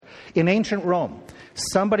In ancient Rome,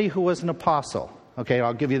 somebody who was an apostle, okay,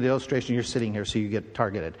 I'll give you the illustration. You're sitting here so you get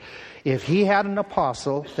targeted. If he had an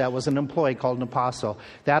apostle that was an employee called an apostle,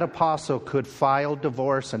 that apostle could file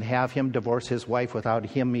divorce and have him divorce his wife without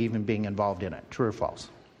him even being involved in it. True or false?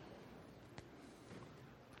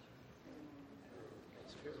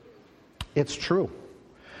 It's true.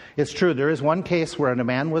 It's true. There is one case where a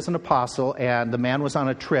man was an apostle, and the man was on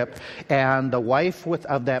a trip, and the wife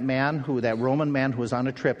of that man, that Roman man who was on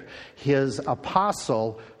a trip, his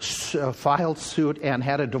apostle filed suit and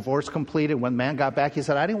had a divorce completed. When the man got back, he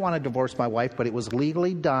said, I didn't want to divorce my wife, but it was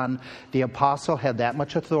legally done. The apostle had that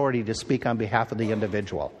much authority to speak on behalf of the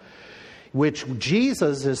individual, which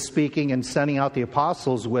Jesus is speaking and sending out the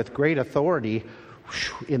apostles with great authority.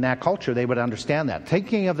 In that culture, they would understand that.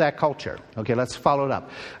 Thinking of that culture, okay, let's follow it up.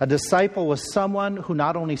 A disciple was someone who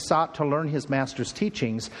not only sought to learn his master's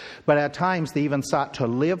teachings, but at times they even sought to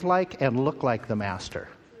live like and look like the master.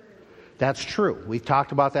 That's true. We've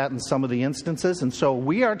talked about that in some of the instances. And so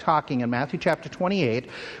we are talking in Matthew chapter 28.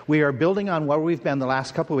 We are building on where we've been the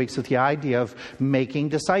last couple of weeks with the idea of making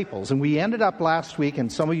disciples. And we ended up last week,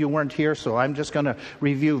 and some of you weren't here, so I'm just going to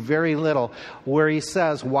review very little, where he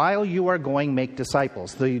says, while you are going, make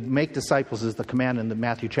disciples. The make disciples is the command in the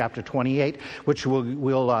Matthew chapter 28, which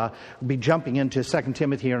we'll be jumping into 2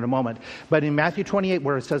 Timothy here in a moment. But in Matthew 28,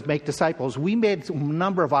 where it says make disciples, we made a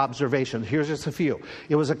number of observations. Here's just a few.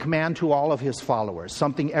 It was a command to all of his followers,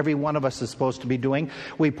 something every one of us is supposed to be doing.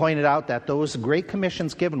 We pointed out that those great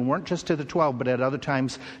commissions given weren't just to the 12, but at other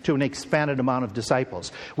times to an expanded amount of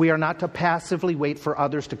disciples. We are not to passively wait for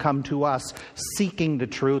others to come to us seeking the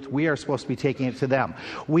truth. We are supposed to be taking it to them.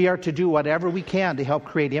 We are to do whatever we can to help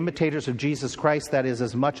create imitators of Jesus Christ, that is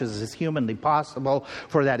as much as is humanly possible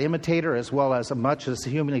for that imitator, as well as much as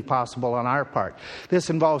humanly possible on our part. This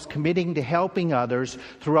involves committing to helping others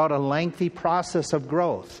throughout a lengthy process of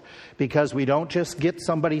growth. Because we don't just get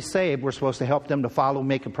somebody saved, we're supposed to help them to follow,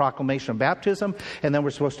 make a proclamation of baptism, and then we're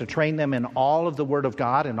supposed to train them in all of the Word of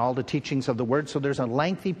God and all the teachings of the Word. So there's a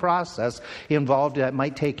lengthy process involved that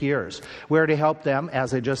might take years. We're to help them,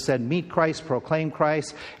 as I just said, meet Christ, proclaim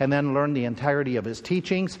Christ, and then learn the entirety of His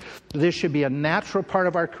teachings. This should be a natural part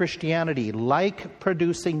of our Christianity, like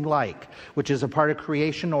producing like, which is a part of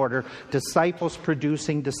creation order, disciples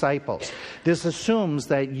producing disciples. This assumes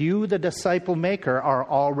that you, the disciple maker, are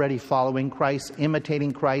already following Christ,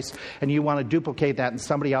 imitating Christ, and you want to duplicate that in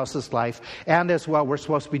somebody else's life. And as well, we're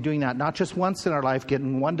supposed to be doing that not just once in our life,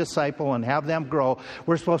 getting one disciple and have them grow.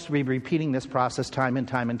 We're supposed to be repeating this process time and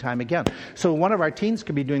time and time again. So one of our teens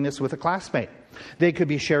could be doing this with a classmate. They could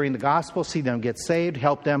be sharing the gospel, see them get saved,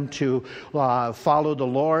 help them to follow the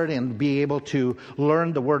Lord and be able to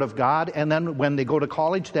learn the Word of God. And then when they go to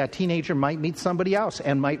college, that teenager might meet somebody else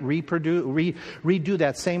and might redo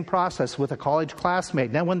that same process with a college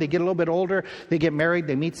classmate. Then when they get a little bit older, they get married,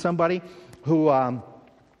 they meet somebody who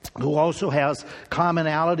also has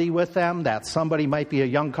commonality with them, that somebody might be a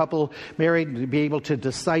young couple married, to be able to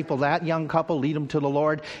disciple that young couple, lead them to the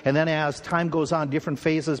Lord. And then as time goes on, different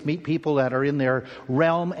phases, meet people that are in their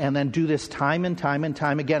realm, and then do this time and time and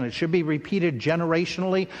time again. It should be repeated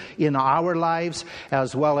generationally in our lives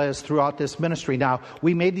as well as throughout this ministry. Now,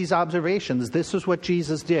 we made these observations. This is what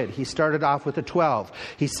Jesus did. He started off with the 12.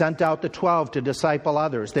 He sent out the 12 to disciple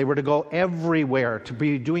others. They were to go everywhere to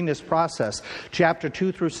be doing this process. Chapter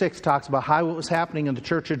 2 through 6 talks about how it was happening in the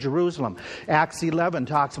church of Jerusalem. Acts 11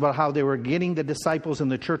 talks about how they were getting the disciples in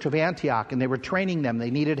the church of Antioch, and they were training them.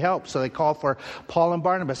 They needed help, so they called for Paul and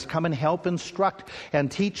Barnabas to come and help instruct and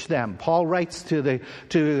teach them. Paul writes to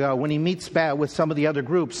when he meets with some of the other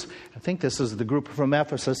groups. I think this is the group from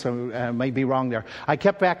Ephesus. I may be wrong there. I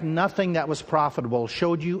kept back nothing that was profitable,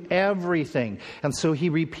 showed you everything. And so he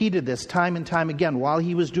repeated this time and time again while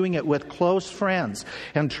he was doing it with close friends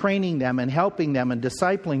and training them and helping them and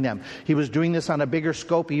discipling them. He was doing this on a bigger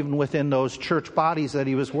scope even within those church bodies that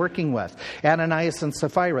he was working with. Ananias and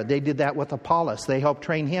Sapphira, they did that with Apollos. They helped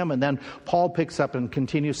train him, and then Paul picks up and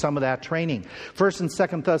continues some of that training. 1st and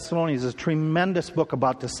 2nd Thessalonians is a tremendous book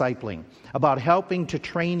about discipling, about helping to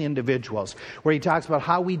train individuals, where he talks about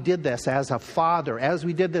how we did this as a father, as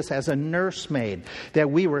we did this as a nursemaid,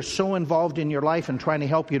 that we were so involved in your life and trying to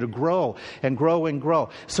help you to grow and grow and grow.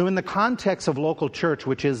 So in the context of local church,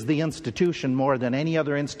 which is the institution more than any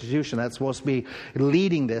other institution that's supposed to be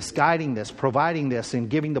leading this, guiding this, providing this, and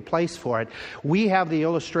giving the place for it, we have the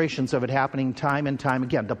illustrations of it happening time and time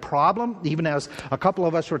again. The problem, even as a couple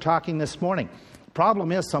of us were talking this morning,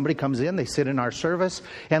 problem is somebody comes in, they sit in our service,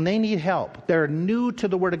 and they need help. They're new to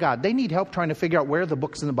the Word of God. They need help trying to figure out where the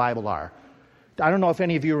books in the Bible are. I don't know if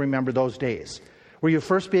any of you remember those days where you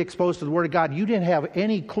first be exposed to the Word of God, you didn't have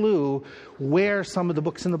any clue where some of the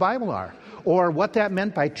books in the Bible are, or what that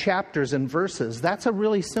meant by chapters and verses. That's a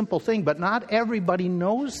really simple thing, but not everybody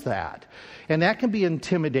knows that. And that can be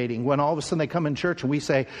intimidating when all of a sudden they come in church and we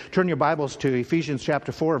say, turn your Bibles to Ephesians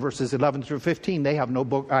chapter 4, verses 11 through 15. They have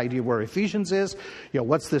no idea where Ephesians is,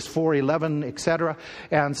 what's this 4:11, etc.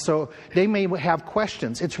 And so they may have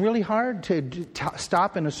questions. It's really hard to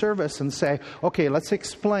stop in a service and say, okay, let's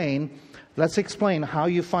explain how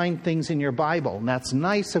you find things in your Bible. And that's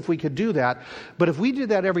nice if we could do that. But if we do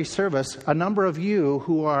that every service, a number of you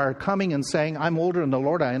who are coming and saying, I'm older in the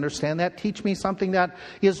Lord, I understand that, teach me something that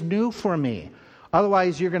is new for me.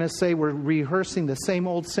 Otherwise, you're going to say we're rehearsing the same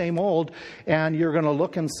old, and you're going to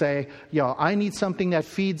look and say, I need something that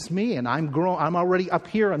feeds me, and I'm already up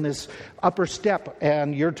here on this upper step,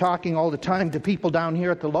 and you're talking all the time to people down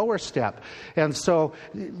here at the lower step. And so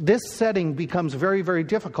this setting becomes very, very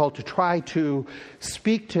difficult to try to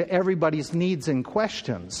speak to everybody's needs and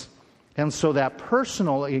questions. And so that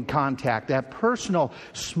personal contact, that personal,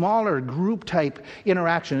 smaller group type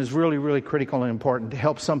interaction is really, really critical and important to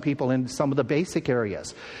help some people in some of the basic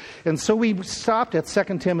areas. And so we stopped at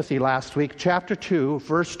 2 Timothy last week, chapter 2,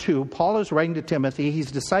 verse 2. Paul is writing to Timothy,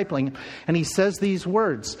 he's discipling, and he says these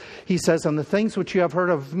words. He says, and the things which you have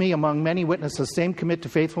heard of me among many witnesses, same commit to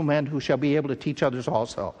faithful men who shall be able to teach others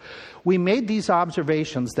also. We made these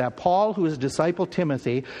observations that Paul, who is disciple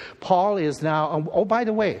Timothy, Paul is now, oh, by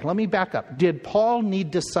the way, let me back up. Did Paul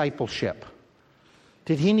need discipleship?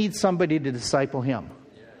 Did he need somebody to disciple him?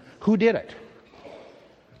 Yes. Who did it?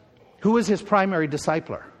 Who was his primary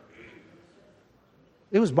discipler?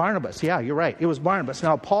 It was Barnabas. Yeah, you're right. It was Barnabas.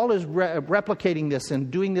 Now, Paul is replicating this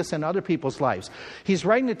and doing this in other people's lives. He's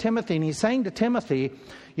writing to Timothy, and he's saying to Timothy,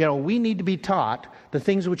 we need to be taught the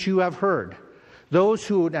things which you have heard. Those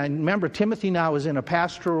who, and remember, Timothy now is in a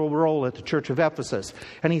pastoral role at the church of Ephesus.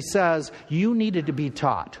 And he says, you needed to be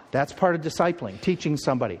taught. That's part of discipling, teaching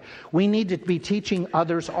somebody. We need to be teaching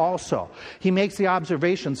others also. He makes the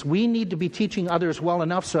observations. We need to be teaching others well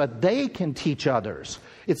enough so that they can teach others.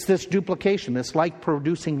 It's this duplication, this like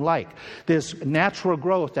producing like. This natural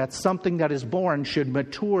growth, that's something that is born, should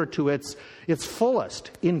mature to its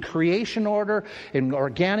fullest in creation order, in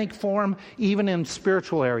organic form, even in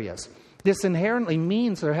spiritual areas. This inherently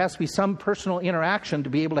means there has to be some personal interaction to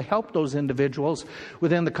be able to help those individuals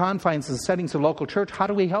within the confines and settings of local church. How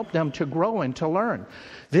do we help them to grow and to learn?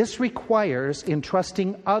 This requires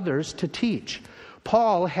entrusting others to teach.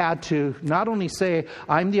 Paul had to not only say,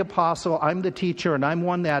 I'm the apostle, I'm the teacher, and I'm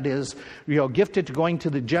one that is gifted to going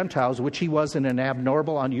to the Gentiles, which he was in an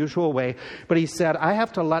abnormal, unusual way, but he said, I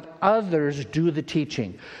have to let others do the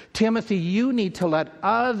teaching. Timothy, you need to let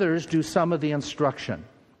others do some of the instruction.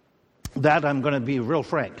 That I'm going to be real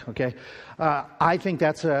frank, okay? I think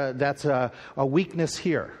that's a weakness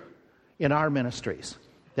here in our ministries.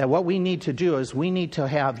 That what we need to do is we need to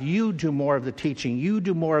have you do more of the teaching, you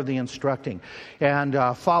do more of the instructing, and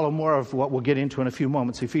follow more of what we'll get into in a few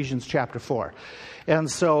moments, Ephesians chapter 4. And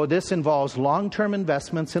so this involves long-term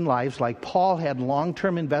investments in lives, like Paul had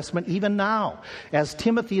long-term investment even now. As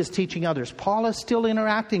Timothy is teaching others, Paul is still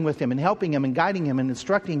interacting with him and helping him and guiding him and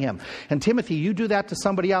instructing him. And Timothy, you do that to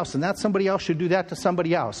somebody else, and that somebody else should do that to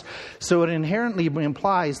somebody else. So it inherently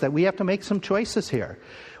implies that we have to make some choices here.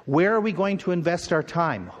 Where are we going to invest our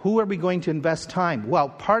time? Who are we going to invest time? Well,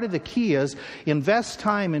 part of the key is invest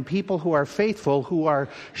time in people who are faithful, who are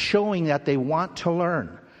showing that they want to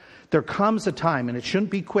learn. There comes a time, and it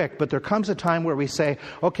shouldn't be quick, but there comes a time where we say,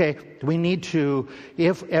 okay, we need to,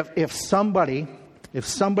 if somebody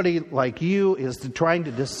like you is trying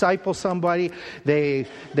to disciple somebody, they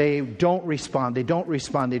don't respond. You're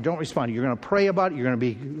going to pray about it. You're going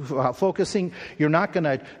to be focusing. You're not going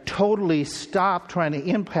to totally stop trying to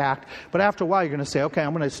impact. But after a while, you're going to say, okay,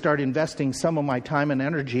 I'm going to start investing some of my time and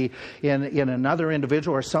energy in another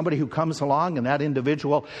individual or somebody who comes along, and that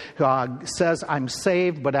individual says, I'm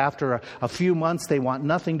saved, but after a few months, they want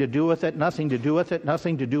nothing to do with it.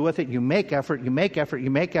 You make effort.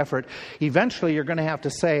 Eventually, you're going to have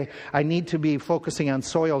to say, I need to be focusing on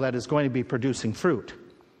soil that is going to be producing fruit.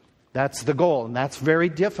 That's the goal, and that's very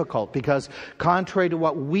difficult because contrary to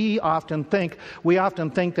what we often think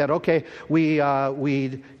that, okay, we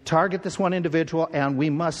target this one individual and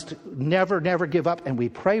we must never give up, and we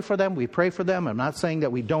pray for them. I'm not saying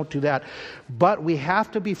that we don't do that, but we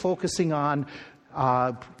have to be focusing on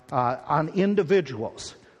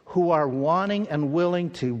individuals who are wanting and willing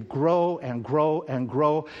to grow,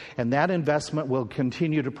 and that investment will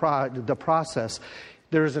continue the process.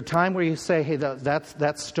 There's a time where you say, hey,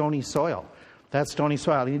 that's stony soil. That's stony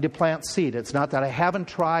soil. You need to plant seed. It's not that I haven't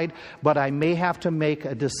tried, but I may have to make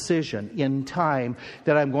a decision in time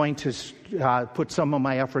that I'm going to put some of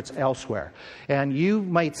my efforts elsewhere. And you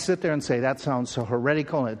might sit there and say, that sounds so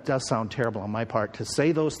heretical, and it does sound terrible on my part to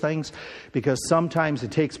say those things, because sometimes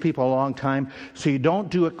it takes people a long time. So you don't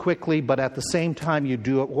do it quickly, but at the same time you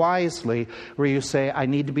do it wisely, where you say, I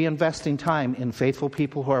need to be investing time in faithful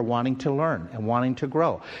people who are wanting to learn and wanting to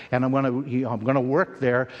grow. And I'm going to work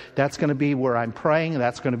there. That's going to be where I'm praying.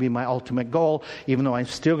 That's going to be my ultimate goal, even though I'm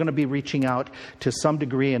still going to be reaching out to some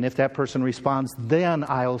degree. And if that person responds, then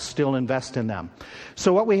I'll still invest in them.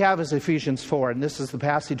 So what we have is Ephesians 4, and this is the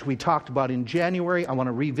passage we talked about in January. I want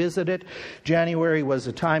to revisit it. January was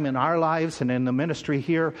a time in our lives and in the ministry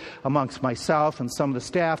here amongst myself and some of the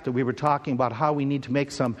staff that we were talking about how we need to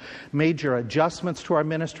make some major adjustments to our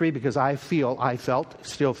ministry, because I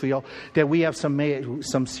still feel that we have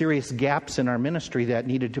some serious gaps in our ministry that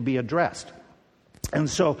needed to be addressed. And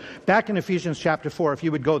so, back in Ephesians chapter 4, if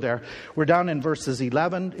you would go there, we're down in verses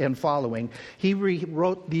 11 and following. He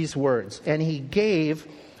wrote these words, and he gave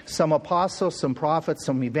some apostles, some prophets,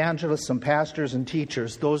 some evangelists, some pastors and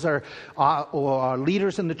teachers. Those are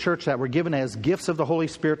leaders in the church that were given as gifts of the Holy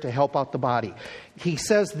Spirit to help out the body. He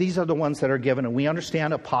says these are the ones that are given, and we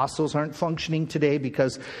understand apostles aren't functioning today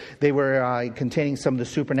because they were containing some of the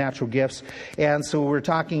supernatural gifts. And so we're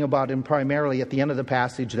talking about, and primarily at the end of the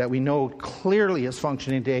passage, that we know clearly is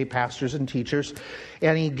functioning today, pastors and teachers.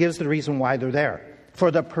 And he gives the reason why they're there. For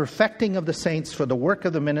the perfecting of the saints, for the work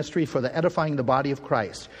of the ministry, for the edifying the body of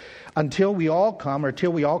Christ, until we all come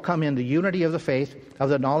in the unity of the faith, of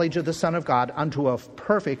the knowledge of the Son of God, unto a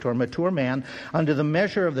perfect or mature man, unto the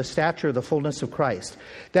measure of the stature of the fullness of Christ,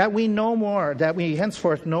 that we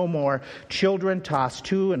henceforth no more children tossed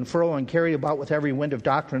to and fro and carried about with every wind of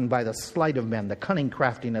doctrine by the sleight of men, the cunning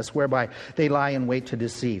craftiness whereby they lie in wait to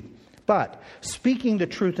deceive. But, speaking the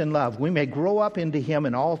truth in love, we may grow up into him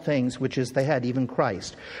in all things, which is the head, even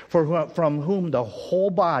Christ, from whom the whole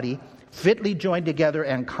body, fitly joined together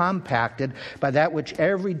and compacted by that which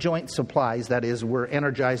every joint supplies, that is, we're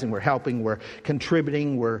energizing, we're helping, we're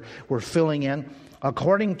contributing, we're filling in,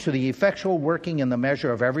 according to the effectual working in the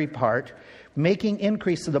measure of every part, making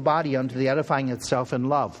increase of the body unto the edifying itself in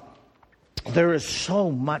love. There is so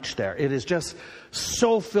much there. It is just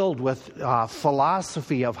so filled with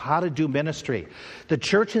philosophy of how to do ministry. The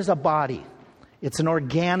church is a body. It's an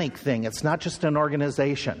organic thing. It's not just an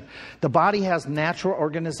organization. The body has natural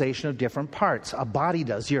organization of different parts. A body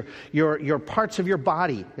does. Your parts of your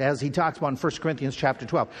body, as he talks about in 1 Corinthians chapter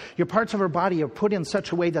 12, your parts of our body are put in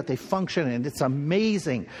such a way that they function, and it's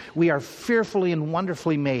amazing. We are fearfully and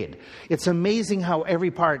wonderfully made. It's amazing how every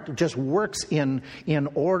part just works in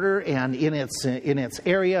order and in its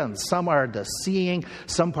area, and some are the seeing,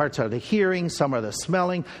 some parts are the hearing, some are the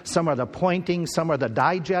smelling, some are the pointing, some are the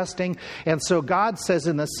digesting, and so God says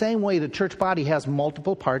in the same way the church body has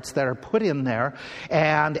multiple parts that are put in there,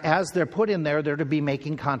 and as they're put in there, they're to be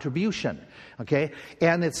making contribution. Okay?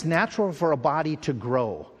 And it's natural for a body to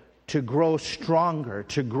grow stronger,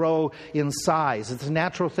 to grow in size. It's a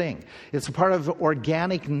natural thing. It's a part of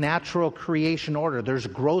organic, natural creation order. There's a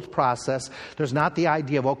growth process. There's not the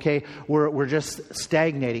idea of, okay, we're just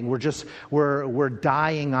stagnating. We're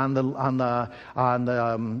dying on the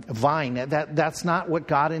vine. That's not what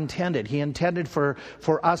God intended. He intended for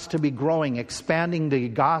us to be growing, expanding the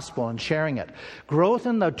gospel and sharing it. Growth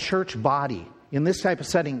in the church body in this type of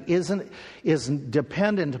setting is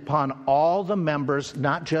dependent upon all the members,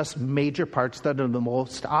 not just major parts that are the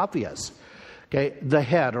most obvious. Okay, the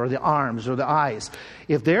head or the arms or the eyes.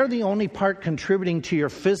 If they're the only part contributing to your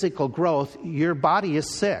physical growth, your body is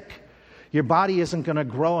sick. Your body isn't going to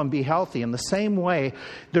grow and be healthy. In the same way,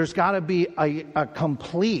 there's got to be a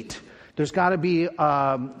complete, there's got to be,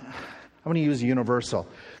 I'm going to use universal.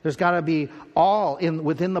 There's got to be all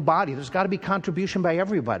within the body. There's got to be contribution by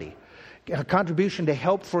everybody. A contribution to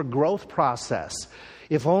help for growth process.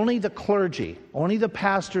 If only the clergy, only the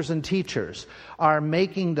pastors and teachers are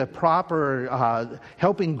making the proper,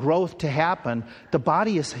 helping growth to happen, the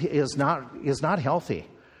body is not healthy.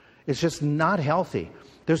 It's just not healthy.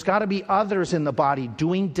 There's got to be others in the body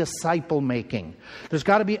doing disciple making. There's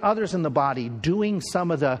got to be others in the body doing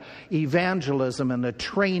some of the evangelism and the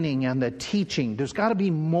training and the teaching. There's got to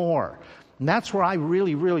be more. And that's where I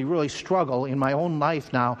really, really, really struggle in my own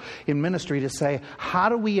life now in ministry to say, how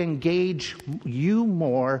do we engage you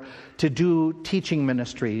more to do teaching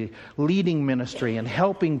ministry, leading ministry, and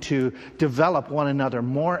helping to develop one another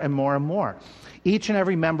more and more and more? Each and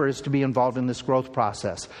every member is to be involved in this growth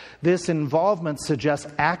process. This involvement suggests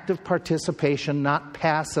active participation, not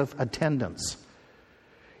passive attendance.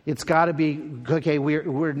 It's got to be, okay,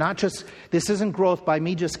 we're not just, this isn't growth by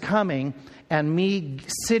me just coming and me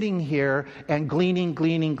sitting here and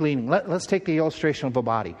gleaning. Let's take the illustration of a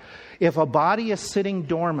body. If a body is sitting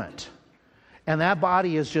dormant and that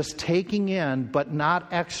body is just taking in but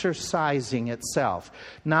not exercising itself,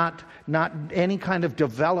 not any kind of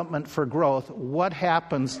development for growth, what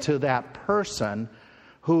happens to that person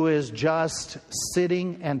who is just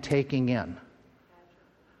sitting and taking in?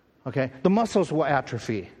 Okay, the muscles will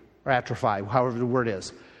atrophy, however the word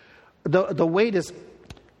is. The weight is,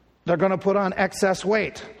 they're going to put on excess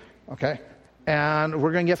weight, okay? And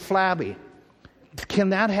we're going to get flabby. Can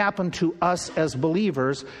that happen to us as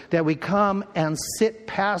believers, that we come and sit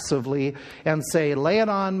passively and say, lay it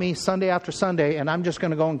on me Sunday after Sunday, and I'm just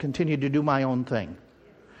going to go and continue to do my own thing?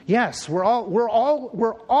 Yes, all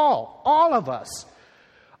of us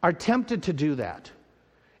are tempted to do that.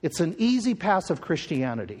 It's an easy passive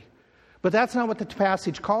Christianity. But that's not what the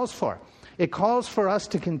passage calls for. It calls for us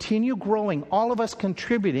to continue growing, all of us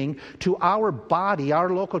contributing to our body,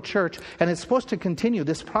 our local church, and it's supposed to continue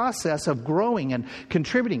this process of growing and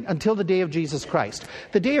contributing until the day of Jesus Christ.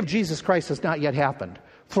 The day of Jesus Christ has not yet happened.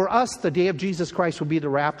 For us, the day of Jesus Christ will be the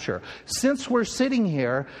rapture. Since we're sitting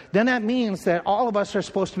here, then that means that all of us are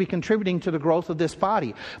supposed to be contributing to the growth of this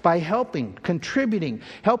body by contributing,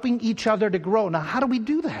 helping each other to grow. Now, how do we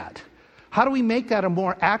do that? How do we make that a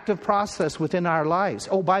more active process within our lives?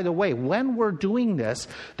 Oh, by the way, when we're doing this,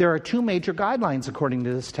 there are two major guidelines according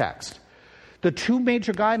to this text. The two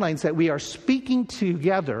major guidelines that we are speaking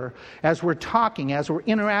together as we're talking, as we're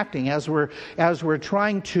interacting, as we're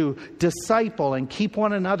trying to disciple and keep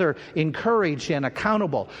one another encouraged and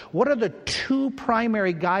accountable. What are the two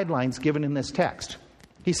primary guidelines given in this text?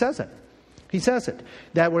 He says it. He says it.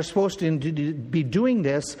 That we're supposed to be doing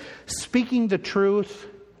this, speaking the truth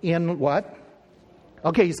in what?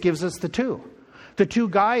 Okay, he gives us the two. The two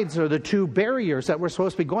guides or the two barriers that we're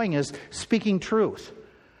supposed to be going is speaking truth.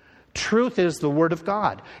 Truth is the Word of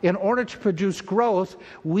God. In order to produce growth,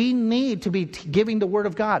 we need to be giving the Word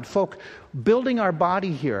of God. Folk, building our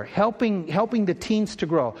body here, helping the teens to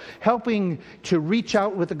grow, helping to reach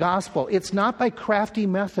out with the gospel. It's not by crafty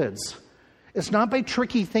methods. It's not by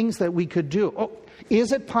tricky things that we could do. Oh,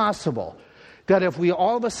 is it possible that if we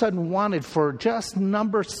all of a sudden wanted, for just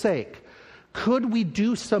numbers' sake, could we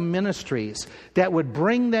do some ministries that would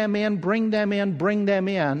bring them in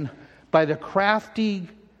by the crafty,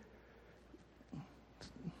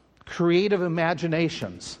 creative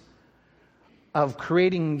imaginations of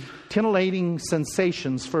creating titillating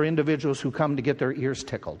sensations for individuals who come to get their ears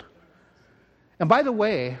tickled? And by the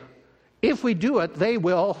way, if we do it, they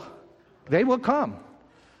will come.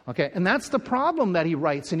 Okay, and that's the problem that he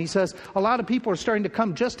writes, and he says a lot of people are starting to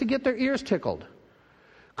come just to get their ears tickled.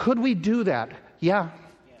 Could we do that? Yeah.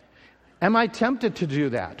 Am I tempted to do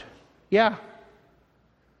that? Yeah.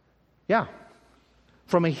 Yeah.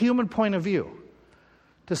 From a human point of view,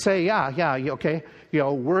 to say, okay,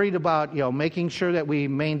 worried about, making sure that we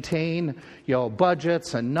maintain,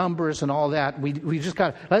 budgets and numbers and all that. We just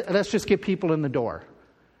let's just get people in the door.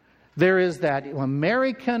 There is that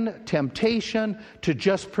American temptation to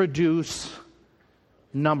just produce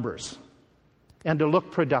numbers and to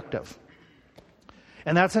look productive.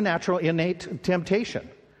 And that's a natural, innate temptation.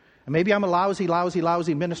 And maybe I'm a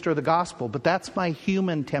lousy minister of the gospel, but that's my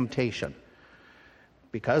human temptation.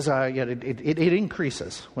 Because it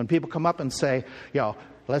increases. When people come up and say,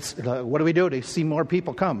 what do we do to see more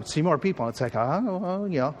people come? See more people. It's like,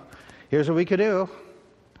 here's what we could do.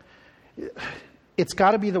 It's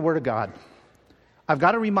got to be the Word of God. I've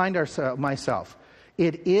got to remind myself,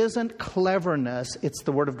 it isn't cleverness, it's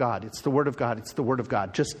the Word of God. It's the Word of God. It's the Word of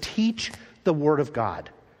God. Just teach the Word of God.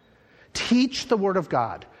 Teach the Word of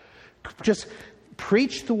God. Just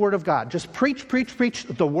preach the Word of God. Just preach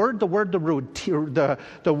the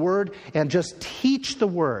Word, and just teach the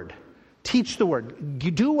Word. Teach the Word.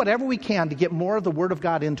 You do whatever we can to get more of the Word of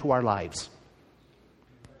God into our lives.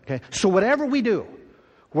 Okay? So whatever we do,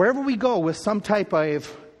 wherever we go with some type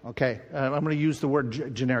of, I'm going to use the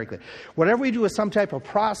word generically. Whatever we do with some type of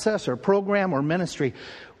process or program or ministry,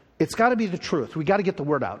 it's got to be the truth. We got to get the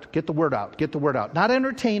word out. Get the word out. Get the word out. Not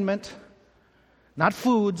entertainment, not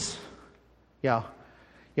foods. And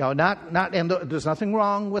there's nothing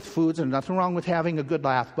wrong with foods and nothing wrong with having a good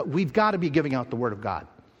laugh, but we've got to be giving out the Word of God.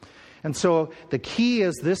 And so the key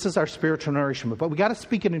is, this is our spiritual nourishment, but we got to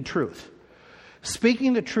speak it in truth.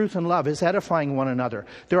 Speaking the truth in love is edifying one another.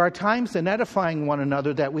 There are times in edifying one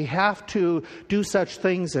another that we have to do such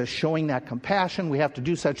things as showing that compassion. We have to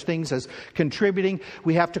do such things as contributing.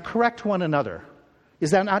 We have to correct one another. Is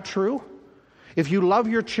that not true? If you love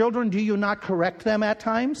your children, do you not correct them at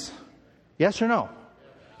times? Yes or no?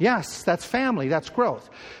 Yes, that's family. That's growth.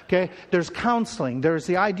 Okay? There's counseling. There's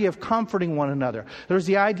the idea of comforting one another. There's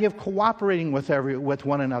the idea of cooperating with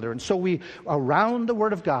one another. And so we, around the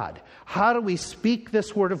Word of God, how do we speak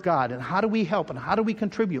this Word of God? And how do we help? And how do we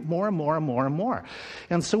contribute more and more and more and more?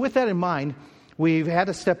 And so with that in mind, we've had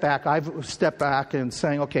to step back. I've stepped back and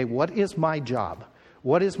saying, okay, what is my job?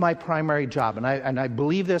 What is my primary job? And I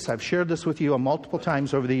believe this. I've shared this with you multiple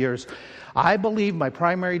times over the years. I believe my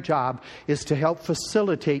primary job is to help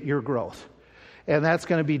facilitate your growth. And that's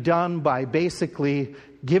going to be done by basically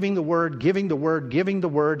giving the Word,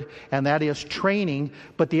 and that is training.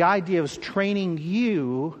 But the idea is training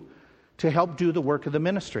you to help do the work of the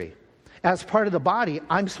ministry. As part of the body,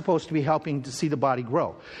 I'm supposed to be helping to see the body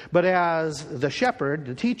grow. But as the shepherd,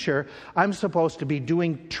 the teacher, I'm supposed to be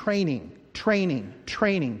doing training,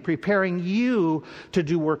 preparing you to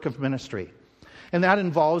do work of ministry. And that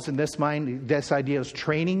involves, in this mind, this idea is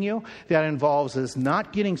training you. That involves is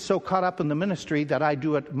not getting so caught up in the ministry that I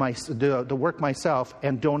do the work myself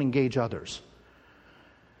and don't engage others.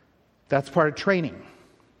 That's part of training.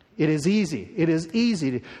 It is easy. It is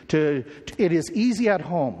easy at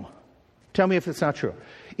home. Tell me if it's not true.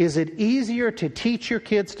 Is it easier to teach your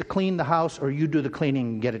kids to clean the house, or you do the cleaning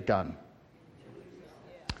and get it done?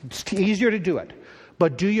 It's easier to do it.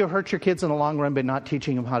 But do you hurt your kids in the long run by not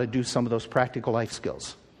teaching them how to do some of those practical life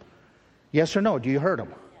skills? Yes or no? Do you hurt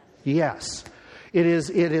them? Yes. It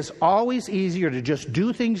is always easier to just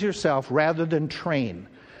do things yourself rather than train.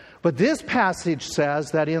 But this passage says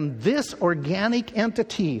that in this organic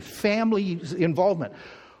entity, family involvement,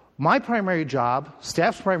 my primary job,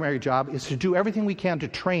 staff's primary job, is to do everything we can to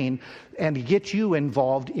train and to get you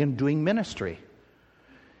involved in doing ministry.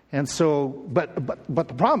 And so, but the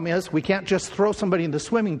problem is we can't just throw somebody in the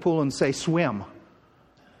swimming pool and say, swim.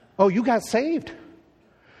 Oh, you got saved.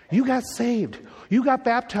 You got saved. You got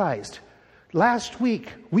baptized. Last week,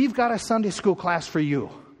 we've got a Sunday school class for you.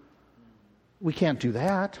 We can't do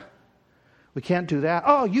that. We can't do that.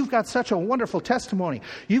 Oh, you've got such a wonderful testimony.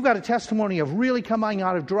 You've got a testimony of really coming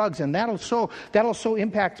out of drugs, and that'll so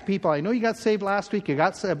impact people. I know you got saved last week. You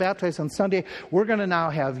got baptized on Sunday. We're going to now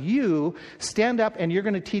have you stand up, and you're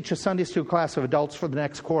going to teach a Sunday school class of adults for the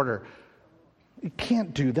next quarter. You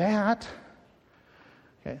can't do that.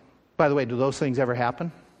 Okay. By the way, do those things ever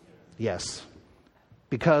happen? Yes.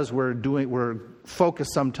 Because we're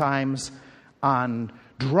focused sometimes on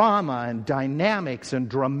drama and dynamics and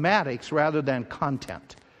dramatics rather than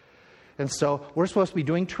content. And so we're supposed to be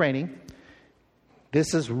doing training.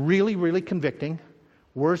 This is really, really convicting.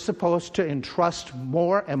 We're supposed to entrust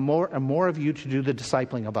more and more and more of you to do the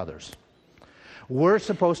discipling of others. We're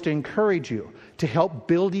supposed to encourage you to help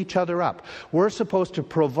build each other up. We're supposed to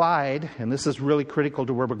provide, and this is really critical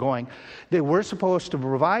to where we're going, that we're supposed to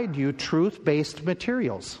provide you truth-based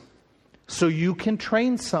materials so you can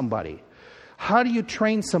train somebody. How do you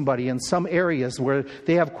train somebody in some areas where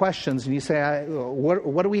they have questions and you say,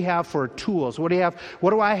 what do we have for tools? What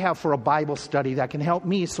do I have for a Bible study that can help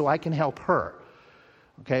me so I can help her?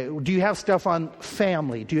 Okay, do you have stuff on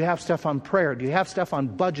family? Do you have stuff on prayer? Do you have stuff on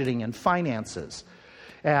budgeting and finances?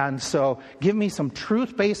 And so give me some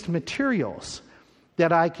truth-based materials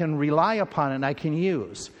that I can rely upon and I can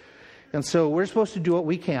use. And so we're supposed to do what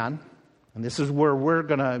we can. And this is where we're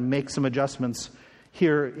going to make some adjustments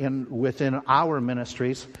here within our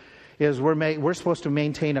ministries, is we're supposed to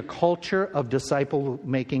maintain a culture of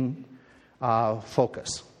disciple-making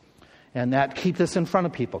focus. And that, keep this in front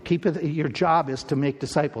of people. Your job is to make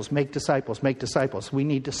disciples, make disciples, make disciples. We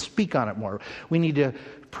need to speak on it more. We need to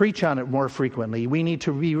preach on it more frequently. We need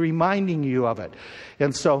to be reminding you of it.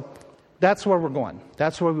 And so that's where we're going.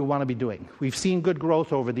 That's what we want to be doing. We've seen good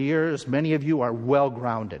growth over the years. Many of you are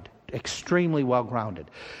well-grounded, extremely well-grounded.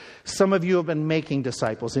 Some of you have been making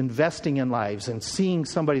disciples, investing in lives, and seeing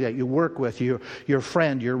somebody that you work with, your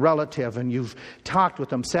friend, your relative, and you've talked with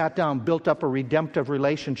them, sat down, built up a redemptive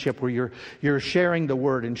relationship where you're sharing the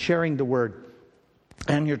Word and sharing the Word.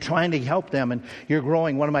 And you're trying to help them, and you're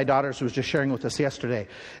growing. One of my daughters was just sharing with us yesterday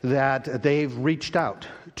that they've reached out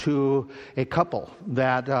to a couple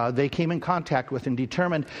that they came in contact with and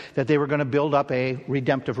determined that they were going to build up a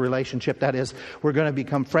redemptive relationship. That is, we're going to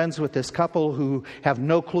become friends with this couple who have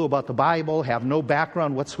no clue about the Bible, have no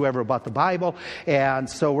background whatsoever about the Bible, and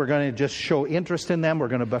so we're going to just show interest in them. We're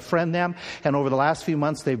going to befriend them. And over the last few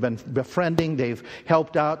months, they've been befriending. They've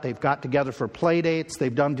helped out. They've got together for play dates.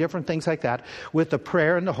 They've done different things like that with the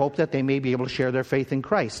prayer and the hope that they may be able to share their faith in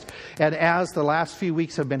Christ. And as the last few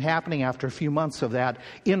weeks have been happening, after a few months of that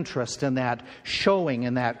interest and that showing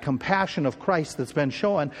and that compassion of Christ that's been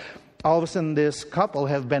shown, all of a sudden this couple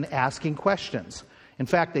have been asking questions. In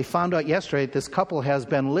fact, they found out yesterday that this couple has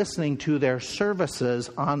been listening to their services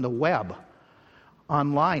on the web,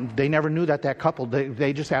 online. They never knew that couple,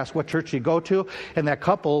 they just asked what church you go to, and that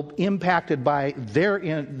couple, impacted by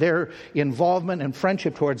their involvement and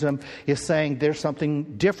friendship towards them, is saying there's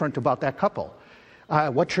something different about that couple.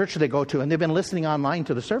 What church do they go to? And they've been listening online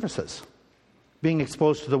to the services, being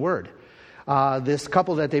exposed to the Word. This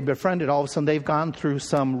couple that they befriended, all of a sudden they've gone through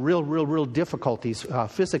some real difficulties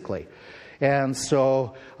physically. And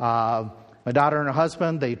so my daughter and her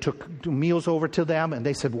husband, they took meals over to them, and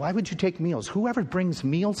they said, why would you take meals? Whoever brings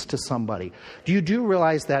meals to somebody. Do you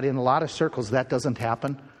realize that in a lot of circles that doesn't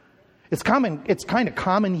happen? It's common. It's kind of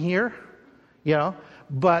common here, and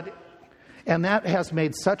that has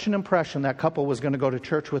made such an impression. That couple was going to go to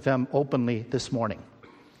church with them openly this morning.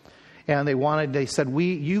 And they said,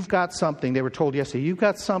 you've got something, they were told yesterday, you've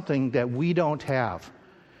got something that we don't have.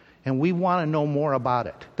 And we want to know more about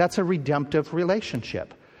it. That's a redemptive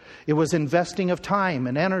relationship. It was investing of time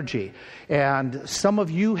and energy. And some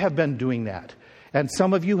of you have been doing that. And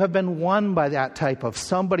some of you have been won by that type of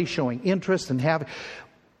somebody showing interest and having.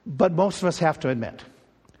 But most of us have to admit,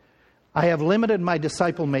 I have limited my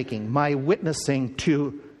disciple making, my witnessing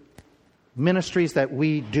to ministries that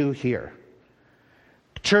we do here.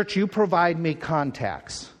 Church, you provide me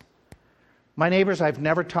contacts. My neighbors I've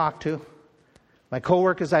never talked to. My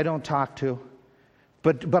coworkers I don't talk to.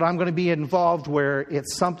 But I'm going to be involved where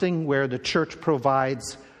it's something where the church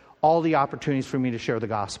provides all the opportunities for me to share the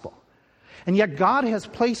gospel. And yet God has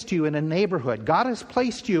placed you in a neighborhood. God has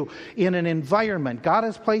placed you in an environment. God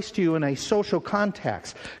has placed you in a social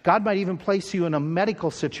context. God might even place you in a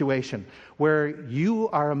medical situation where you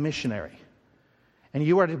are a missionary. And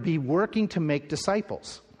you are to be working to make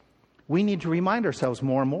disciples. We need to remind ourselves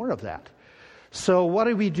more and more of that. So what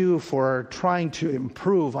do we do for trying to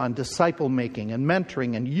improve on disciple making and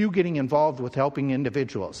mentoring and you getting involved with helping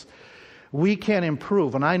individuals? We can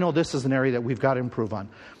improve, and I know this is an area that we've got to improve on.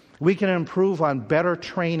 We can improve on better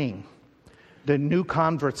training the new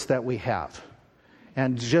converts that we have.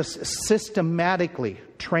 And just systematically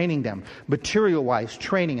training them, material-wise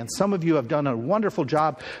training. And some of you have done a wonderful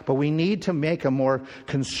job, but we need to make a more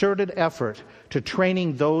concerted effort to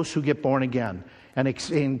training those who get born again. And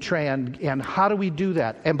how do we do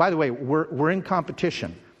that? And by the way, we're in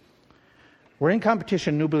competition. We're in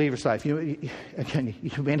competition, New Believer's Life. You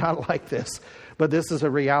may not like this, but this is a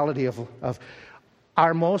reality of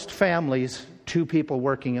our most families, 2 people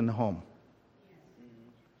working in the home.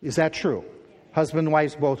 Is that true? Husband and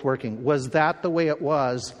wives both working. Was that the way it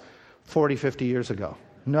was 40, 50 years ago?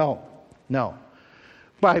 No.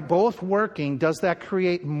 By both working, does that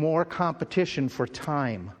create more competition for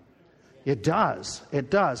time? It does.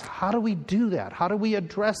 How do we do that? How do we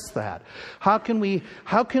address that? How can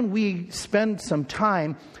we spend some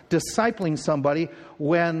time discipling somebody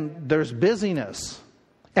when there's busyness?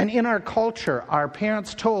 And in our culture, are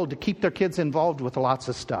parents told to keep their kids involved with lots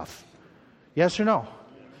of stuff? Yes or no?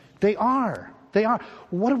 They are.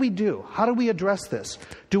 What do we do? How do we address this?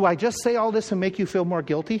 Do I just say all this and make you feel more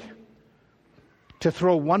guilty? To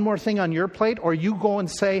throw one more thing on your plate? Or you go and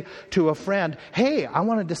say to a friend, hey, I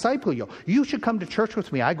want to disciple you. You should come to church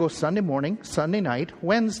with me. I go Sunday morning, Sunday night,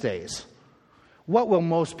 Wednesdays. What will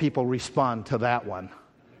most people respond to that one?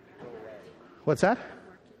 What's that?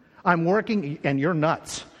 I'm working and you're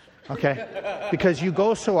nuts. Okay? Because you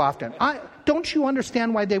go so often. Don't you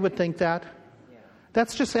understand why they would think that?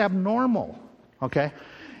 That's just abnormal. Okay?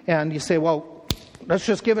 And you say, well, let's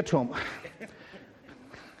just give it to them.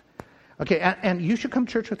 Okay, and you should come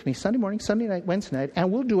to church with me Sunday morning, Sunday night, Wednesday night,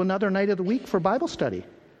 and we'll do another night of the week for Bible study.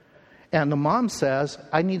 And the mom says,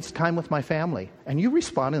 I need time with my family. And you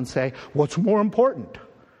respond and say, what's more important?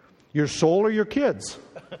 Your soul or your kids?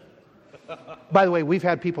 By the way, we've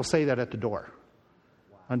had people say that at the door,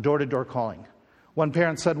 on door-to-door calling. One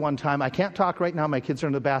parent said one time, I can't talk right now, my kids are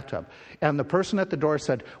in the bathtub. And the person at the door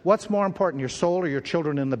said, what's more important, your soul or your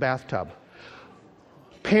children in the bathtub?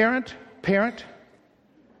 Parent,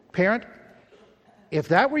 if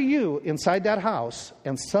that were you inside that house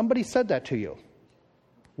and somebody said that to you,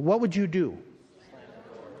 what would you do?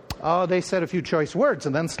 Oh, they said a few choice words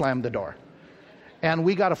and then slammed the door. And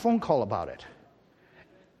we got a phone call about it.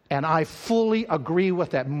 And I fully agree with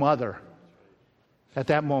that mother at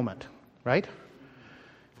that moment, right?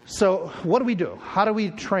 So what do we do? How do we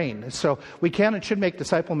train? So we can and should make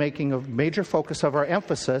disciple making a major focus of our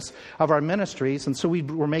emphasis of our ministries. And so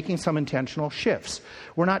we're making some intentional shifts.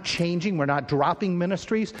 We're not changing. We're not dropping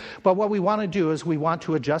ministries. But what we want to do is we want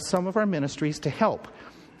to adjust some of our ministries to help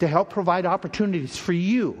provide opportunities for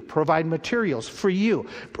you, provide materials for you,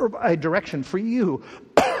 provide direction for you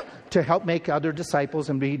to help make other disciples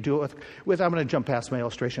and do it with, I'm going to jump past my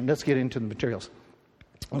illustration. Let's get into the materials.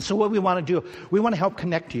 And so what we want to do, we want to help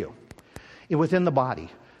connect you within the body.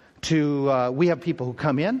 We have people who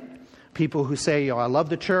come in, people who say, I love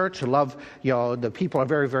the church, I love, the people are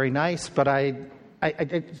very, very nice, but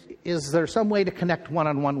is there some way to connect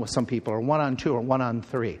one-on-one with some people, or one-on-two, or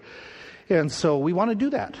one-on-three? And so we want to do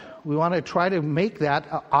that. We want to try to make that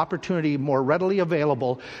opportunity more readily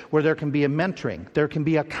available, where there can be a mentoring, there can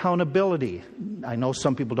be accountability. I know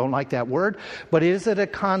some people don't like that word, but is it a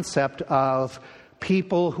concept of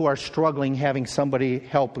people who are struggling having somebody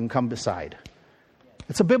help and come beside?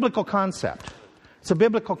 It's a biblical concept. It's a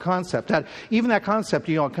biblical concept. That even that concept,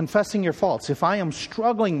 confessing your faults. If I am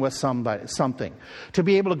struggling with something, to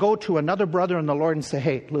be able to go to another brother in the Lord and say,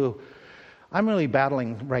 hey, Lou, I'm really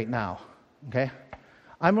battling right now. Okay?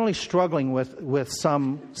 I'm really struggling with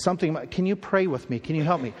something. Can you pray with me? Can you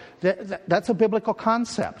help me? That's a biblical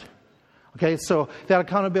concept. Okay, so that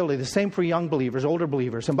accountability, the same for young believers, older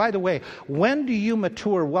believers. And by the way, when do you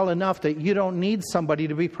mature well enough that you don't need somebody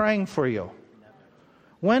to be praying for you?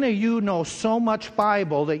 When do you know so much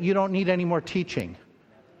Bible that you don't need any more teaching?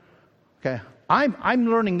 Okay, I'm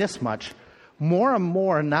learning this much. More and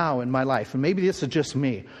more now in my life, and maybe this is just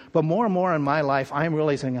me, but more and more in my life, I'm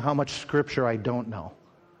realizing how much Scripture I don't know.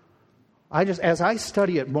 As I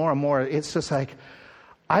study it more and more, it's just like,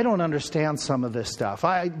 I don't understand some of this stuff.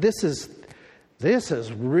 This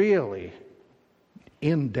is really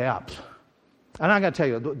in depth. And I'm going to tell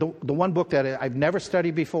you, the one book that I've never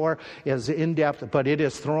studied before is in depth, but it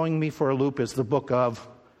is throwing me for a loop, is the book of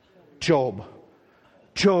Job.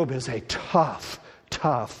 Job is a tough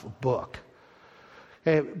book.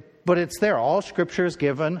 But it's there. All Scripture is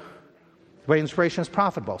given by inspiration is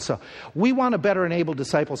profitable. So we want to better enable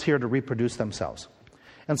disciples here to reproduce themselves.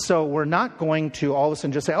 And so we're not going to all of a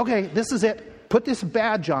sudden just say, okay, this is it. Put this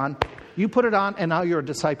badge on. You put it on, and now you're a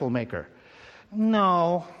disciple maker.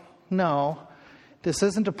 No. This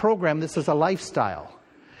isn't a program. This is a lifestyle.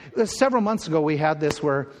 Several months ago, we had this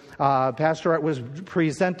where Pastor Art was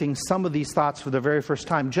presenting some of these thoughts for the very first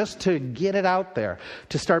time, just to get it out there,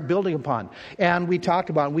 to start building upon. And we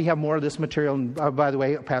talked about, we have more of this material. And by the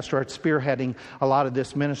way, Pastor Art's spearheading a lot of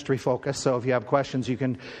this ministry focus. So if you have questions, you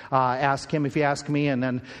can ask him. If you ask me, and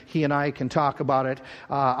then he and I can talk about it.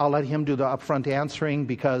 I'll let him do the upfront answering,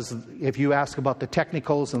 because if you ask about the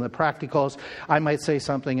technicals and the practicals, I might say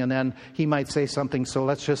something and then he might say something. So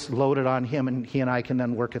let's just load it on him, and he and I can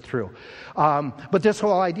then work it through. But this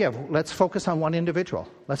whole idea of let's focus on one individual.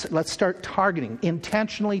 Let's start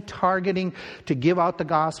intentionally targeting to give out the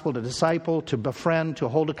gospel, to disciple, to befriend, to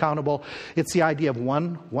hold accountable. It's the idea of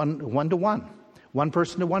one to one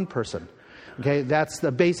person to one person. Okay, that's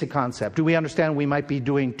the basic concept. Do we understand we might be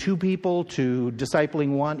doing two people to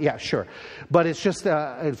discipling one? Yeah, sure. But it's just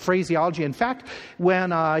a phraseology. In fact,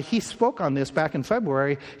 when he spoke on this back in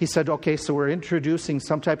February, he said, okay, so we're introducing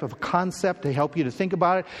some type of concept to help you to think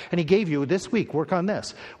about it. And he gave you this week, work on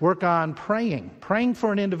this. Work on praying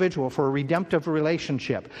for an individual, for a redemptive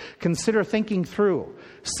relationship. Consider thinking through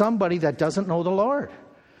somebody that doesn't know the Lord.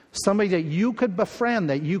 Somebody that you could befriend,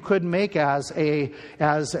 that you could make as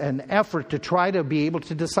an effort to try to be able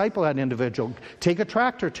to disciple that individual. Take a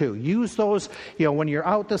tract or two. Use those, when you're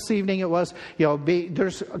out this evening,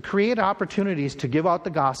 create opportunities to give out the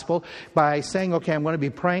gospel by saying, okay, I'm going to be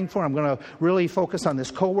praying for, I'm going to really focus on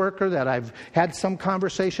this coworker that I've had some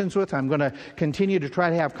conversations with. I'm going to continue to try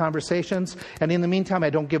to have conversations. And in the meantime, I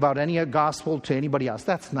don't give out any gospel to anybody else.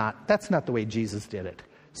 That's not the way Jesus did it.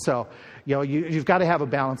 So, you've got to have a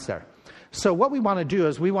balance there. So what we want to do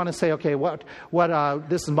is we want to say, okay,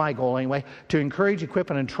 this is my goal anyway, to encourage, equip,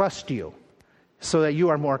 and entrust you so that you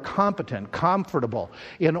are more competent, comfortable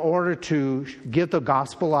in order to get the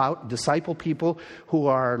gospel out, disciple people who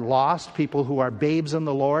are lost, people who are babes in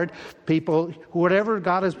the Lord, people, whatever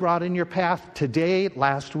God has brought in your path today,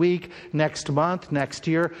 last week, next month, next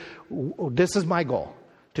year. This is my goal,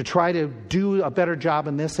 to try to do a better job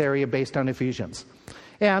in this area based on Ephesians.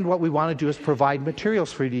 And what we want to do is provide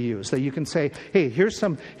materials for you to use, that you can say, hey, here's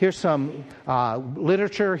some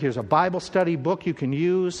literature, here's a Bible study book you can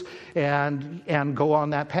use, and go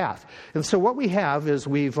on that path. And so what we have is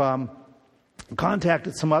we've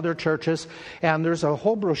contacted some other churches, and there's a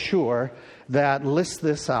whole brochure that lists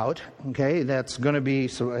this out, okay, that's going to be,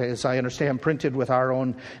 so as I understand, printed with our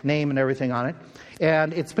own name and everything on it.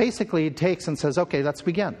 And it's basically, it takes and says, okay, let's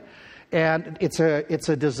begin. And it's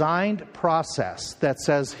a designed process that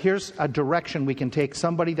says, here's a direction we can take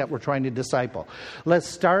somebody that we're trying to disciple. Let's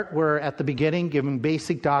start, we're at the beginning, give them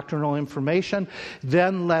basic doctrinal information.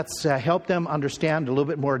 Then let's help them understand a little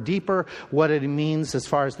bit more deeper what it means as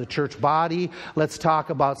far as the church body. Let's talk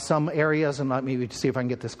about some areas, and let me see if I can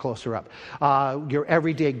get this closer up. Your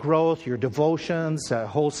everyday growth, your devotions, a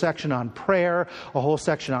whole section on prayer, a whole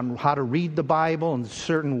section on how to read the Bible and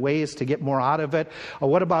certain ways to get more out of it.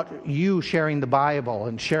 What about you sharing the Bible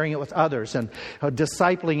and sharing it with others and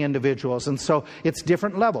discipling individuals? And so it's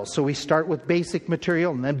different levels. So we start with basic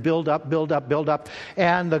material and then build up.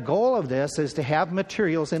 And the goal of this is to have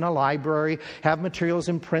materials in a library, have materials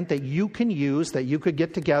in print that you can use, that you could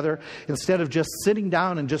get together. Instead of just sitting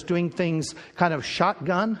down and just doing things kind of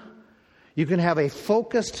shotgun, you can have a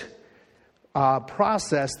focused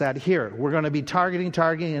process that here, we're going to be targeting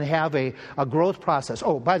and have a growth process.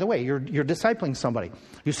 Oh, by the way, you're discipling somebody.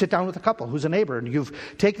 You sit down with a couple who's a neighbor and you've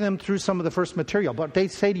taken them through some of the first material, but they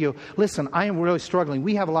say to you, listen, I am really struggling.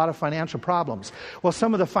 We have a lot of financial problems. Well,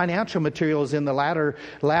 some of the financial materials in the latter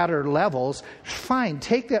levels, fine,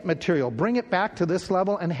 take that material, bring it back to this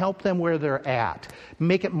level and help them where they're at.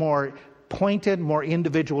 Make it more pointed, more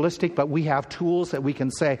individualistic, but we have tools that we can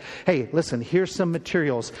say, hey, listen, here's some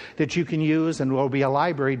materials that you can use, and there will be a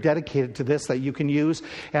library dedicated to this that you can use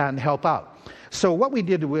and help out. So what we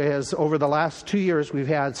did was, over the last 2 years, we've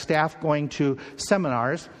had staff going to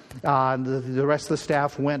seminars. The rest of the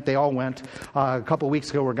staff went. They all went. A couple of weeks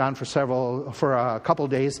ago, we're gone for a couple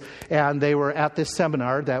of days, and they were at this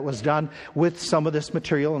seminar that was done with some of this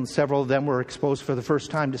material, and several of them were exposed for the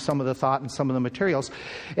first time to some of the thought and some of the materials.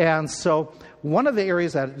 And so one of the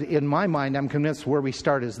areas that, in my mind, I'm convinced where we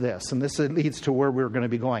start is this, and this leads to where we're going to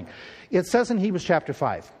be going. It says in Hebrews chapter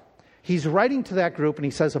 5, he's writing to that group, and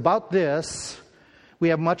he says, about this, we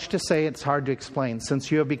have much to say, it's hard to explain, since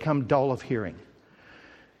you have become dull of hearing.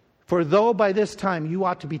 For though by this time you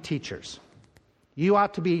ought to be teachers, you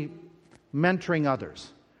ought to be mentoring others,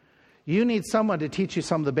 you need someone to teach you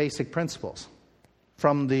some of the basic principles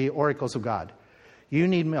from the oracles of God. You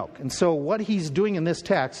need milk. And so what he's doing in this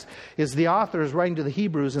text is the author is writing to the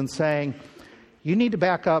Hebrews and saying, you need to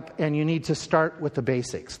back up and you need to start with the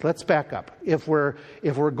basics. Let's back up. If we're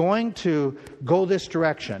going to go this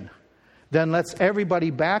direction, then let's everybody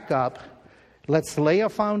back up. Let's lay a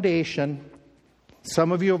foundation.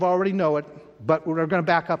 Some of you have already know it, but we're going to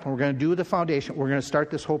back up and we're going to do the foundation. We're going to start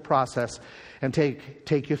this whole process and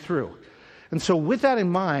take you through. And so with that in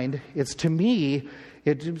mind, to me,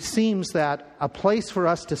 it seems that a place for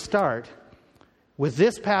us to start with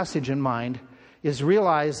this passage in mind is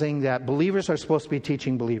realizing that believers are supposed to be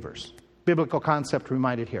teaching believers. Biblical concept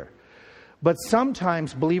reminded here. But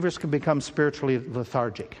sometimes believers can become spiritually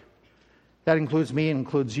lethargic. That includes me and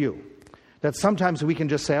includes you. That sometimes we can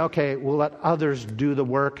just say, okay, we'll let others do the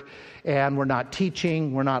work, and we're not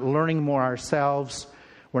teaching, we're not learning more ourselves,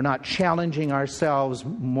 we're not challenging ourselves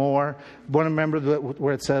more. Want to remember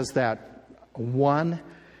where it says that one,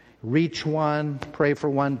 reach one, pray for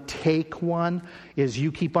one, take one, is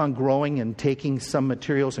you keep on growing and taking some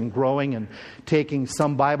materials and growing and taking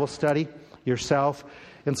some Bible study yourself.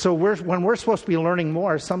 And so when we're supposed to be learning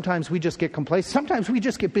more, sometimes we just get complacent. Sometimes we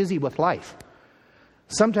just get busy with life.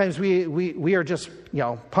 Sometimes we are just,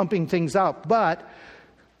 pumping things out. But,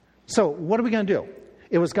 so what are we going to do?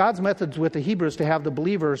 It was God's methods with the Hebrews to have the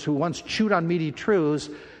believers who once chewed on meaty truths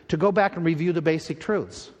to go back and review the basic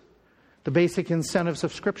truths, the basic incentives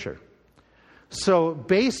of Scripture. So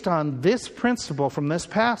based on this principle from this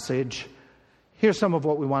passage, here's some of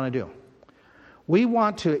what we want to do. We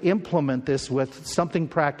want to implement this with something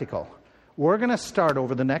practical. We're going to start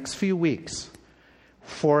over the next few weeks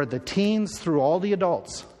for the teens through all the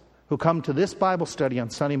adults who come to this Bible study on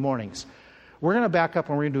Sunday mornings. We're going to back up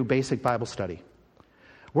and we're going to do basic Bible study.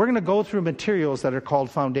 We're going to go through materials that are called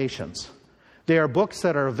foundations. They are books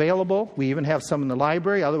that are available. We even have some in the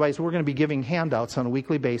library. Otherwise, we're going to be giving handouts on a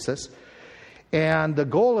weekly basis. And the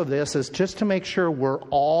goal of this is just to make sure we're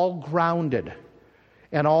all grounded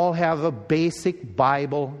and all have a basic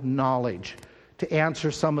Bible knowledge to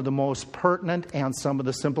answer some of the most pertinent and some of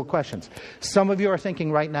the simple questions. Some of you are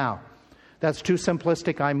thinking right now, that's too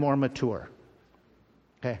simplistic, I'm more mature.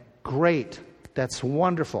 Okay, great, that's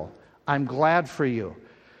wonderful. I'm glad for you.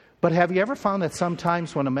 But have you ever found that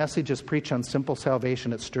sometimes when a message is preached on simple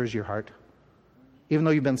salvation, it stirs your heart, even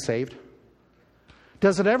though you've been saved?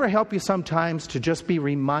 Does it ever help you sometimes to just be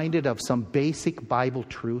reminded of some basic Bible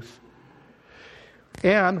truth?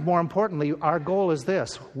 And more importantly, our goal is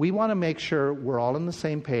this. We want to make sure we're all on the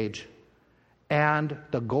same page. And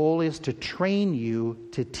the goal is to train you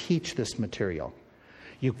to teach this material.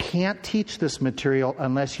 You can't teach this material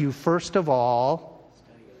unless you, first of all,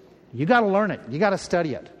 you got to learn it. You got to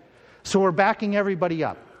study it. So we're backing everybody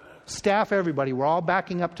up. Staff, everybody, we're all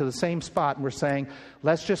backing up to the same spot, and we're saying,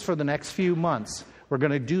 let's just for the next few months, we're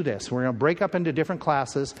going to do this. We're going to break up into different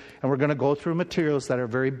classes, and we're going to go through materials that are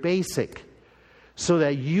very basic so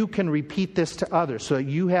that you can repeat this to others, so that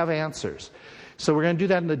you have answers. So we're going to do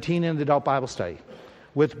that in the teen and adult Bible study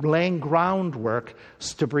with laying groundwork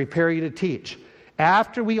to prepare you to teach.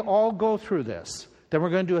 After we all go through this, then we're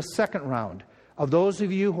going to do a second round of those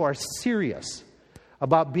of you who are serious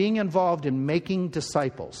about being involved in making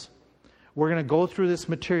disciples. We're going to go through this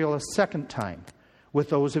material a second time with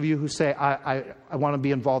those of you who say, I want to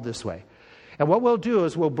be involved this way. And what we'll do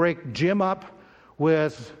is we'll break Jim up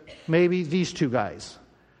with maybe these two guys,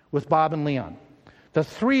 with Bob and Leon. The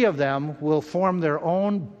three of them will form their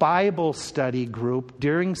own Bible study group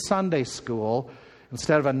during Sunday school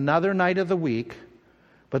instead of another night of the week.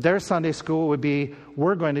 But their Sunday school would be,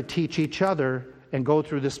 we're going to teach each other and go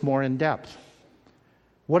through this more in depth.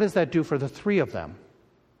 What does that do for the three of them?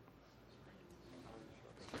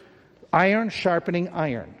 Iron sharpening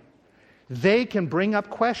iron. They can bring up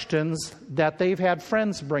questions that they've had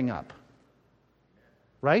friends bring up.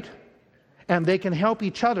 Right? And they can help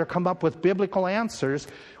each other come up with biblical answers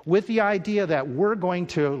with the idea that we're going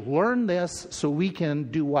to learn this so we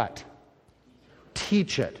can do what?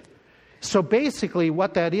 Teach it. So basically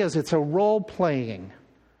what that is, it's a role playing.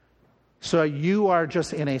 So you are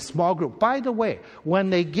just in a small group. By the way,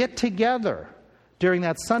 when they get together during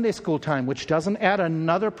that Sunday school time, which doesn't add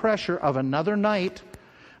another pressure of another night,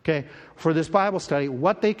 okay, for this Bible study,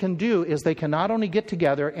 what they can do is they can not only get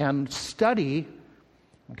together and study,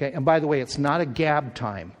 okay, and by the way, it's not a gab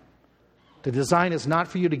time. The design is not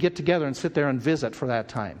for you to get together and sit there and visit for that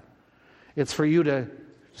time. It's for you to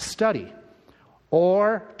study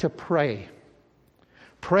or to pray.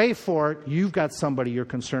 Pray for you've got somebody you're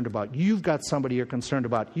concerned about. You've got somebody you're concerned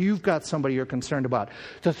about. You've got somebody you're concerned about.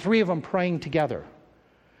 The three of them praying together.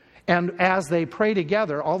 And as they pray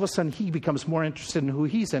together, all of a sudden he becomes more interested in who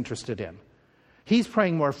he's interested in. He's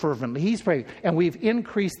praying more fervently. He's praying. And we've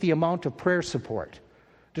increased the amount of prayer support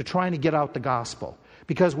to trying to get out the gospel.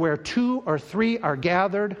 Because where 2 or 3 are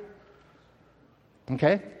gathered,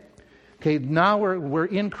 okay, now we're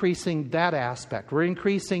increasing that aspect. We're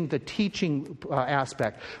increasing the teaching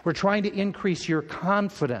aspect. We're trying to increase your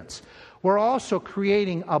confidence. We're also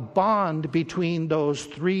creating a bond between those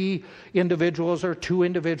 3 individuals or 2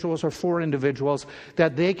 individuals or 4 individuals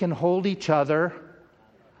that they can hold each other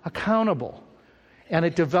accountable. And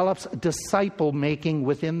it develops disciple making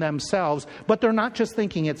within themselves. But they're not just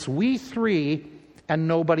thinking it's we 3 and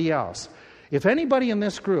nobody else. If anybody in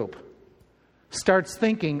this group starts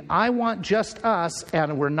thinking, I want just us,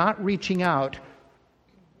 and we're not reaching out,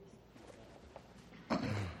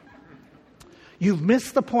 you've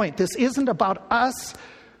missed the point. This isn't about us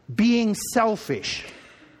being selfish.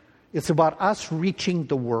 It's about us reaching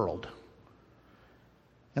the world.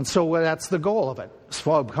 And so that's the goal of it.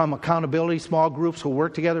 Become accountability, small groups will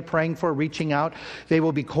work together, praying for, reaching out. They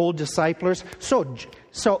will be cold disciplers. So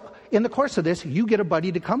in the course of this, you get a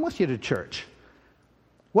buddy to come with you to church.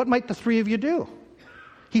 What might the 3 of you do?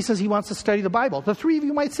 He says he wants to study the Bible. The 3 of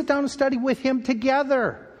you might sit down and study with him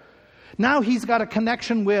together. Now he's got a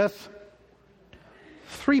connection with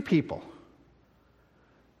 3 people.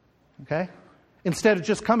 Okay? Instead of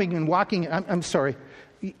just coming and walking, I'm sorry,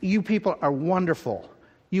 you people are wonderful.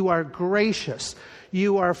 You are gracious.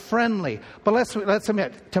 You are friendly. But let's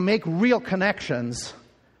admit, to make real connections,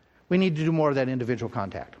 we need to do more of that individual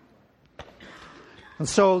contact. And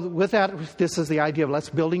so with that, this is the idea of let's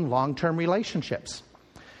building long-term relationships.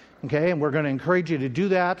 Okay, and we're going to encourage you to do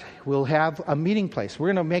that. We'll have a meeting place. We're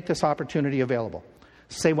going to make this opportunity available.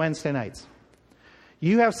 Say Wednesday nights.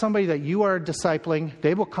 You have somebody that you are discipling,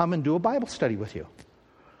 they will come and do a Bible study with you.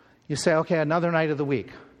 You say, okay, another night of the week.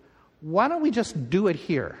 Why don't we just do it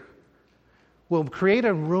here? We'll create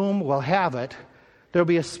a room, we'll have it. There'll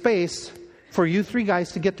be a space for you 3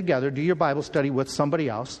 guys to get together, do your Bible study with somebody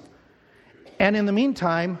else. And in the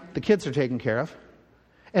meantime, the kids are taken care of.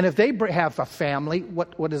 And if they have a family,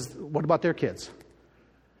 what about their kids?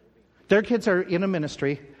 Their kids are in a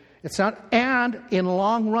ministry. It's not, and in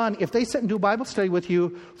long run, if they sit and do Bible study with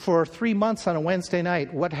you for 3 months on a Wednesday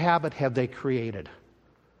night, what habit have they created?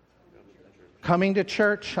 Coming to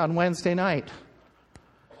church on Wednesday night.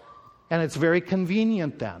 And it's very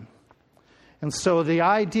convenient then. And so the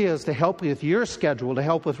idea is to help with your schedule, to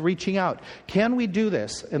help with reaching out. Can we do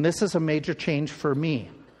this? And this is a major change for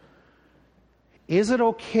me. Is it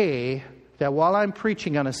okay that while I'm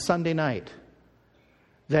preaching on a Sunday night,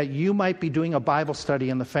 that you might be doing a Bible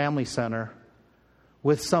study in the family center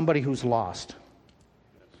with somebody who's lost?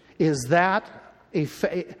 Is that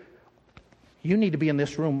you need to be in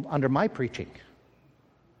this room under my preaching.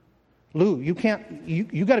 Lou, you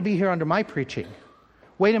got to be here under my preaching.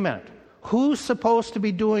 Wait a minute. Who's supposed to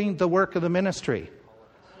be doing the work of the ministry?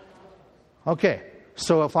 Okay,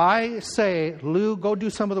 so if I say, Lou, go do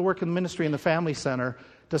some of the work of the ministry in the family center,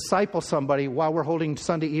 disciple somebody while we're holding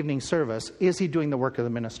Sunday evening service, is he doing the work of the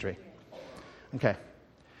ministry? Okay.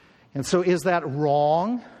 And so is that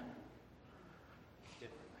wrong?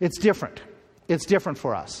 It's different. It's different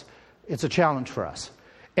for us. It's a challenge for us.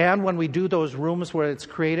 And when we do those rooms where it's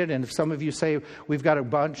created, and if some of you say, we've got a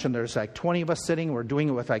bunch and there's like 20 of us sitting, we're doing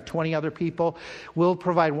it with like 20 other people, we'll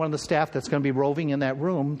provide one of the staff that's going to be roving in that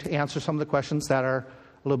room to answer some of the questions that are a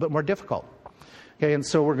little bit more difficult. Okay, and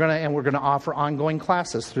so we're going to offer ongoing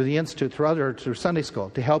classes through the Institute, through Sunday School,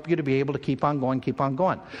 to help you to be able to keep on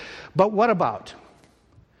going. But what about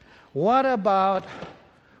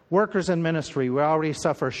workers in ministry? We already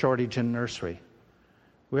suffer a shortage in nursery.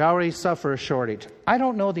 We already suffer a shortage. I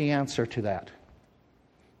don't know the answer to that.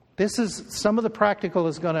 This is, some of the practical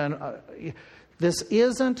is going to, this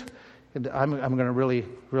isn't, I'm going to really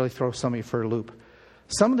throw some of you for a loop.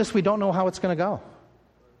 Some of this we don't know how it's going to go.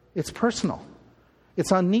 It's personal.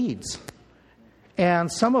 It's on needs. And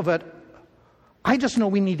some of it, I just know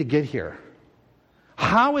we need to get here.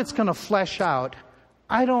 How it's going to flesh out,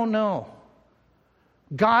 I don't know.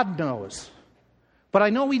 God knows. But I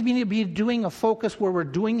know we need to be doing a focus where we're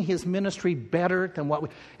doing His ministry better than what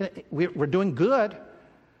we're doing good.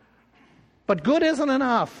 But good isn't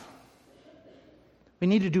enough. We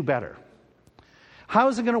need to do better. How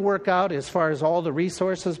is it going to work out as far as all the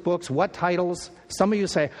resources, books, what titles? Some of you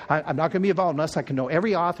say, I'm not going to be involved unless I can know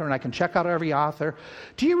every author and I can check out every author.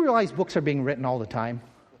 Do you realize books are being written all the time?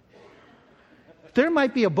 There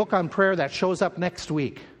might be a book on prayer that shows up next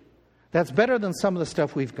week that's better than some of the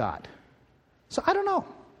stuff we've got. So I don't know.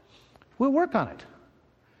 We'll work on it.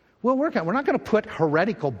 We're not going to put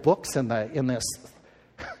heretical books in this.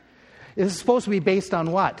 It's supposed to be based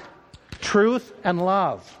on what? Truth and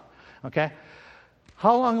love. Okay?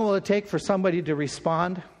 How long will it take for somebody to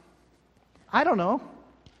respond? I don't know.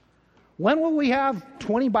 When will we have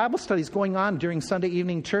 20 Bible studies going on during Sunday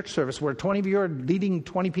evening church service where 20 of you are leading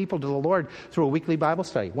 20 people to the Lord through a weekly Bible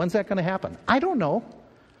study? When's that going to happen? I don't know.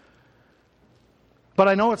 But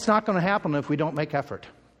I know it's not going to happen if we don't make effort.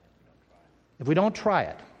 If we don't try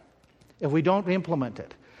it. If we don't implement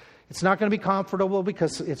it. It's not going to be comfortable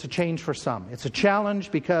because it's a change for some. It's a challenge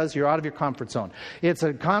because you're out of your comfort zone. It's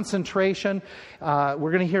a concentration. We're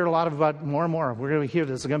going to hear a lot about more and more. We're going to hear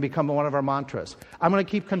this. It's going to become one of our mantras. I'm going to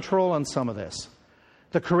keep control on some of this.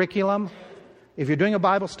 The curriculum. If you're doing a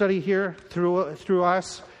Bible study here through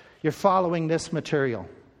us, you're following this material.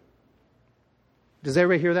 Does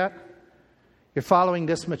everybody hear that? You're following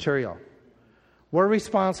this material. We're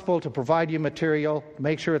responsible to provide you material,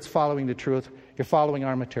 make sure it's following the truth. You're following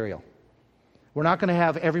our material. We're not going to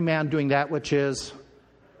have every man doing that which is...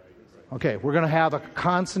 Okay, we're going to have a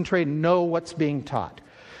concentrate, know what's being taught.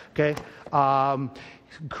 Okay?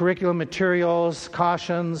 Curriculum materials,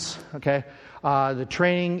 cautions, okay? The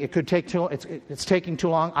training, it could take too... It's taking too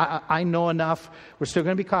long. I know enough. We're still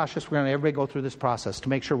going to be cautious. We're going to everybody go through this process to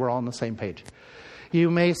make sure we're all on the same page. You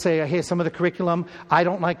may say, hey, some of the curriculum, I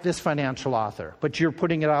don't like this financial author, but you're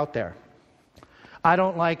putting it out there. I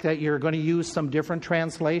don't like that you're going to use some different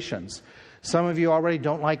translations. Some of you already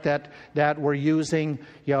don't like that we're using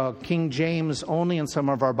King James only in some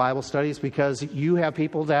of our Bible studies because you have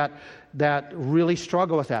people that really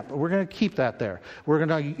struggle with that. But we're going to keep that there. We're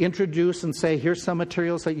going to introduce and say, here's some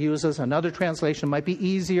materials that uses. Another translation might be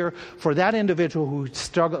easier for that individual who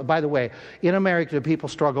struggle. By the way, in America, people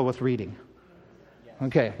struggle with reading.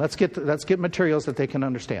 Okay, let's get materials that they can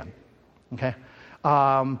understand. Okay,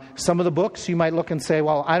 some of the books you might look and say,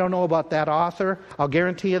 well, I don't know about that author. I'll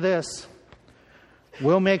guarantee you this.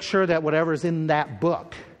 We'll make sure that whatever's in that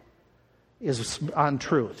book is on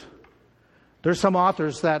truth. There's some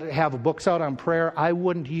authors that have books out on prayer. I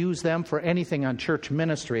wouldn't use them for anything on church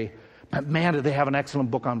ministry, but man, do they have an excellent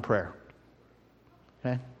book on prayer.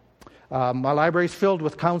 Okay, my library's filled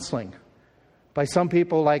with counseling by some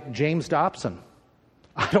people like James Dobson.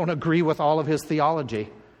 I don't agree with all of his theology,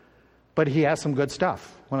 but he has some good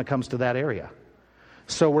stuff when it comes to that area.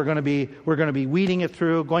 So we're going to be weeding it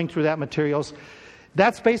through, going through that materials.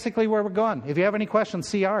 That's basically where we're going. If you have any questions,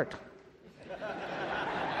 see Art.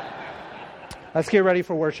 Let's get ready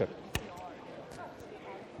for worship.